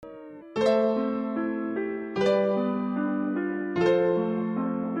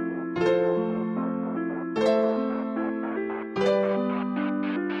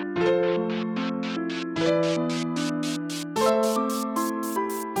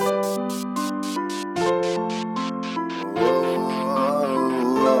Yeah,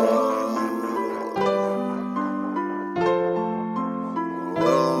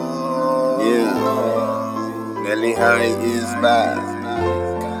 Nelly High is back.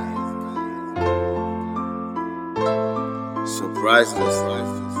 Surpriseless.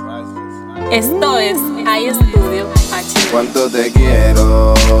 Esto es HighStuDiosHD. Cuánto te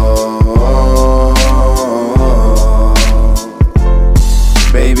quiero,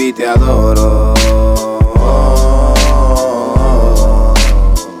 baby, te adoro.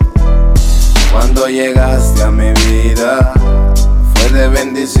 Cuando llegaste a mi vida fue de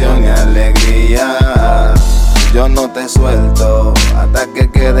bendición y alegría. Yo no te suelto hasta que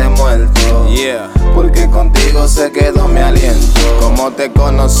quede muerto, porque contigo se quedó mi aliento. Como te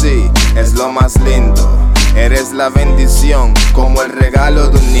conocí es lo más lindo. Eres la bendición, como el regalo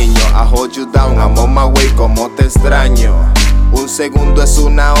de un niño. I hold you down, I'm on my way, como te extraño. Un segundo es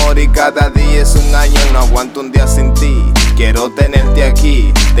una hora y cada día es un año. No aguanto un día sin ti, quiero tenerte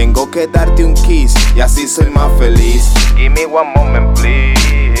aquí. Tengo que darte un kiss y así soy más feliz. Give me one moment,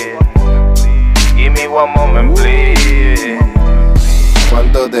 please. Give me one moment, please.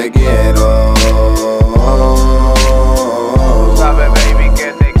 Cuánto te quiero. Sabes, baby,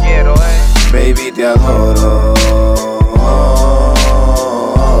 que te quiero, baby, te adoro.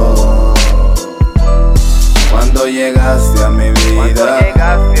 Cuando llegaste a mi vida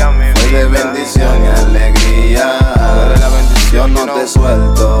fue de bendición y alegría. Yo no te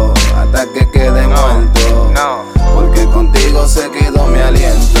suelto hasta que quede muerto, porque contigo se quedó mi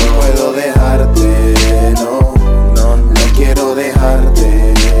aliento. No puedo dejarte, no quiero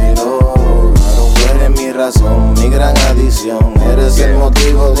dejarte, no. Tú eres mi razón, mi gran adición. Eres el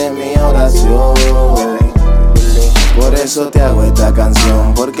motivo de mi oración. Por eso te hago esta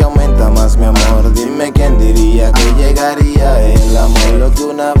canción, porque aumenta más mi amor. Dime quién diría que llegaría el amor. Lo que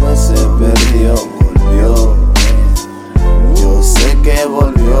una vez se perdió, volvió. Yo sé que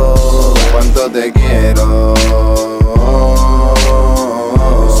volvió. Cuánto te quiero.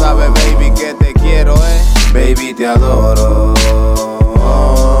 Tú sabes, baby, que te quiero, baby, te adoro.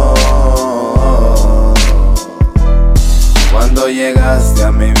 Cuando llegaste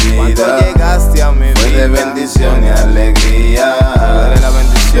a mi vida fue de bendición y alegría.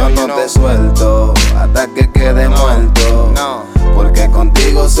 Yo no te suelto hasta que quede muerto, porque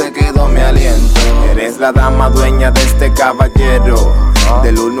contigo se quedó mi aliento. Eres la dama dueña de este caballero.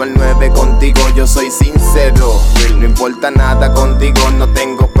 Del 1 al 9 contigo yo soy sincero. No importa nada, contigo no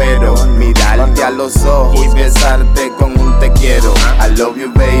tengo pero. Mirarte a los ojos y besarte con un te quiero. I love you,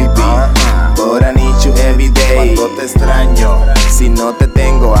 baby, but I need you every day. Cuánto te extraño si no te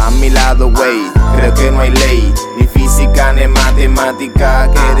tengo a mi lado, wey. Creo que no hay ley, ni física ni matemática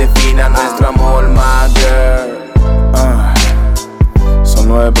que defina nuestro amor, my girl. Son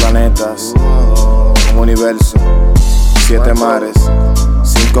 9 planetas, un universo, 7 mares,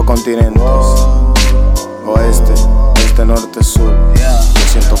 5 continentes, oeste, este, norte, sur,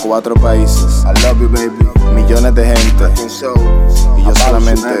 204 países. I love you, baby. Millones de gente, y yo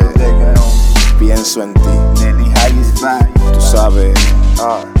solamente pienso en ti. Tú sabes,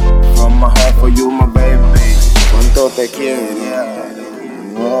 from my heart for you, my baby. Cuánto te quiero.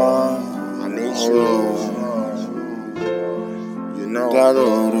 I need you. You know, te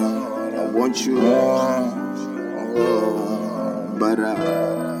adoro. I want you. But I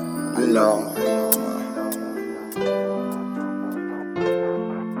know.